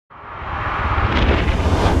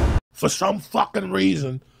for some fucking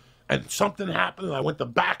reason, and something happened, and I went to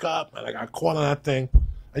back up, and I got caught on that thing.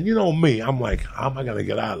 And you know me, I'm like, how am I gonna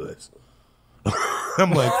get out of this? I'm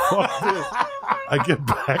like, fuck this. I get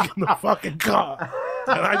back in the fucking car,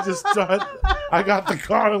 and I just start. I got the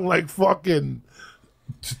car in like fucking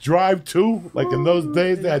drive 2. Like in those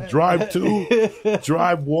days, they had drive 2,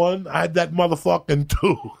 drive 1. I had that motherfucking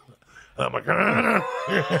 2. And I'm like,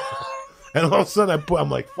 and all of a sudden I'm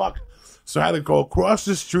like, fuck. So I had to go across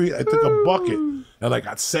the street. I took a bucket and I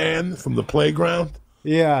got sand from the playground.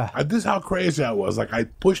 Yeah. This is how crazy I was. Like I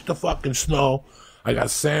pushed the fucking snow. I got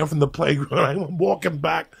sand from the playground. I'm walking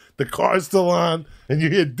back. The car's still on, and you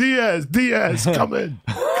hear Diaz, come in.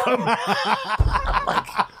 Come in. I'm like,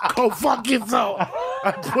 go fuck yourself.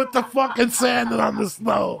 I put the fucking sand on the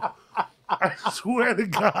snow. I swear to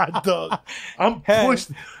God, dog. I'm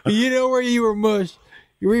pushed. You know where you were mushed?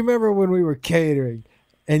 You remember when we were catering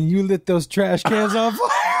and you lit those trash cans on fire?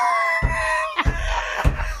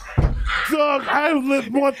 Dog, I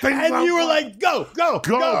lit more things on And you were fire. like, go. Go.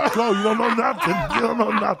 You don't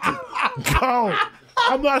know nothing. Go.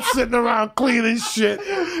 I'm not sitting around cleaning shit.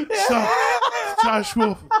 So,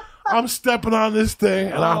 Joshua, I'm stepping on this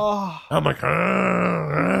thing, and I'm like,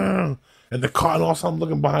 and the car, and also I'm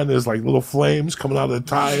looking behind, there's like little flames coming out of the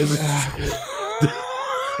tires.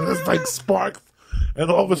 It's like sparks. And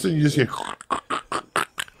all of a sudden you just hear,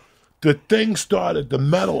 the thing started, the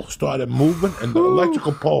metal started moving, and the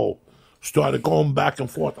electrical pole started going back and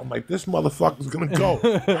forth. I'm like, this motherfucker's gonna go.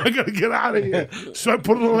 I gotta get out of here. So I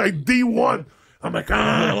put it on like D1. I'm like,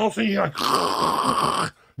 and all of a sudden you're like,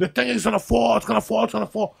 the thing is gonna fall, it's gonna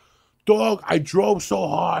fall. Dog, I drove so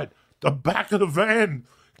hard, the back of the van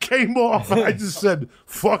came off, and I just said,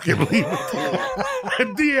 fuck it, leave it.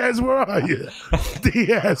 And Diaz, where are you?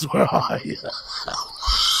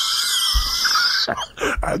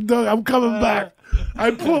 Dog, I'm coming back. I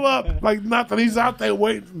pull up like nothing. He's out there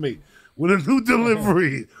waiting for me with a new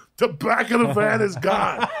delivery. The back of the van is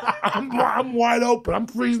gone. I'm wide open. I'm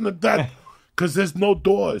freezing to death because there's no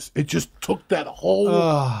doors. It just took that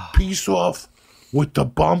whole piece off with the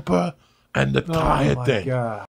bumper and the tire thing. God.